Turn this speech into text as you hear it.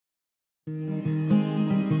Hi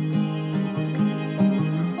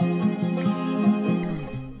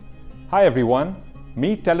everyone,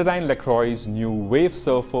 meet Teledyne LeCroy's new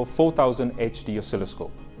WaveSurfer 4000 HD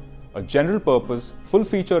oscilloscope, a general-purpose,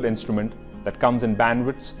 full-featured instrument that comes in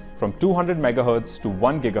bandwidths from 200 MHz to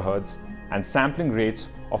 1 GHz and sampling rates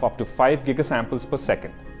of up to 5 gigasamples per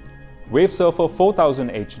second. WaveSurfer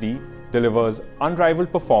 4000 HD delivers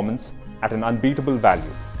unrivaled performance at an unbeatable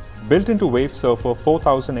value. Built into WaveSurfer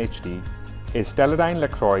 4000 HD is Teledyne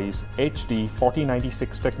LeCroy's HD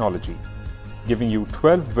 4096 technology, giving you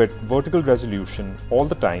 12-bit vertical resolution all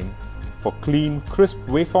the time for clean, crisp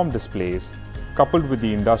waveform displays coupled with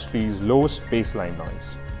the industry's lowest baseline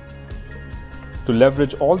noise. To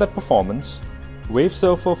leverage all that performance,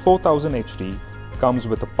 WaveSurfer 4000 HD comes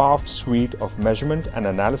with a powerful suite of measurement and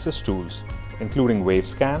analysis tools, including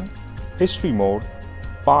WaveScan, history mode,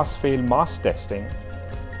 pass-fail mask testing,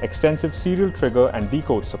 extensive serial trigger and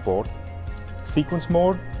decode support, sequence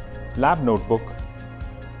mode, lab notebook,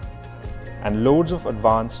 and loads of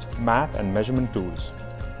advanced math and measurement tools.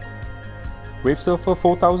 WaveSurfer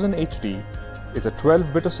 4000 HD is a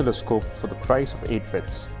 12-bit oscilloscope for the price of 8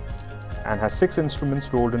 bits and has 6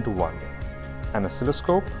 instruments rolled into one: an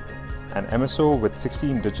oscilloscope, an MSO with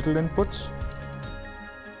 16 digital inputs,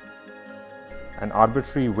 an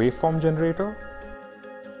arbitrary waveform generator,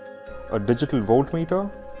 a digital voltmeter,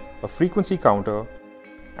 a frequency counter,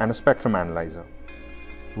 and a spectrum analyzer.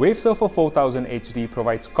 WaveSurfer 4000 HD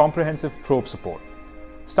provides comprehensive probe support,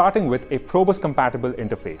 starting with a ProBus compatible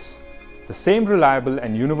interface, the same reliable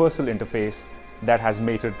and universal interface that has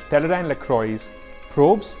mated Teledyne LeCroy's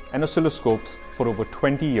probes and oscilloscopes for over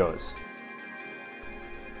 20 years.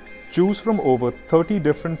 Choose from over 30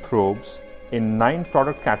 different probes in 9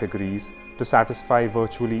 product categories to satisfy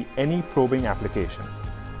virtually any probing application.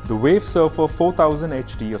 The WaveSurfer 4000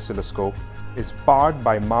 HD oscilloscope is powered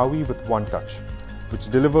by Maui with One Touch, which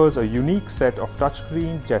delivers a unique set of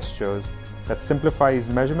touchscreen gestures that simplifies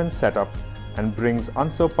measurement setup and brings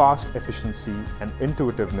unsurpassed efficiency and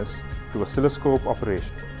intuitiveness to oscilloscope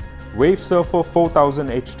operation. WaveSurfer 4000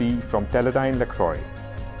 HD from Teledyne LeCroy.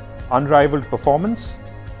 Unrivaled performance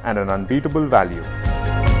and an unbeatable value.